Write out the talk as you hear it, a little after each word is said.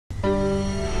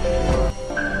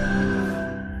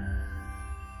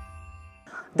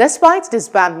Despite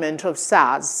disbandment of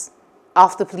SARS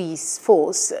of the police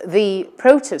force, the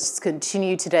protests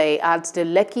continue today at the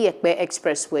Lekki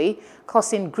Expressway,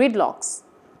 causing gridlocks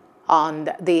on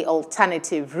the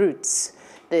alternative routes.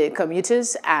 The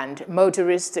commuters and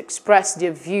motorists expressed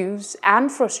their views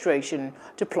and frustration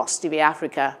to Plus TV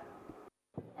Africa.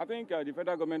 I think the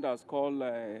federal government has called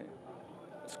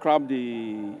scrap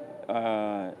the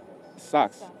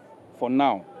SARS for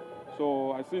now.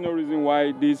 So I see no reason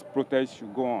why this protest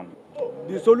should go on.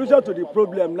 The solution to the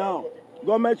problem now,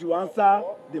 government should answer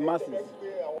the masses.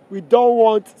 We don't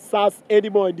want SARS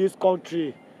anymore in this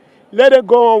country. Let them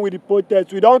go on with the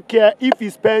protest. We don't care if we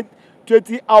spend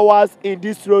 20 hours in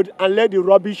this road and let the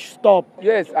rubbish stop.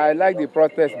 Yes, I like the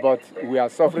protest, but we are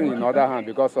suffering in other hand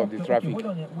because of the traffic.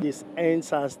 This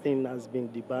ENDSARS thing has been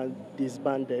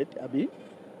disbanded, Abi.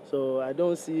 So I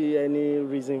don't see any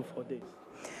reason for this.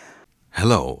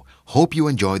 Hello, hope you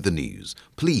enjoyed the news.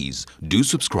 Please do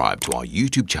subscribe to our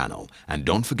YouTube channel and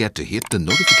don't forget to hit the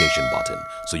notification button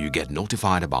so you get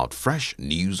notified about fresh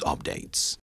news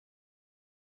updates.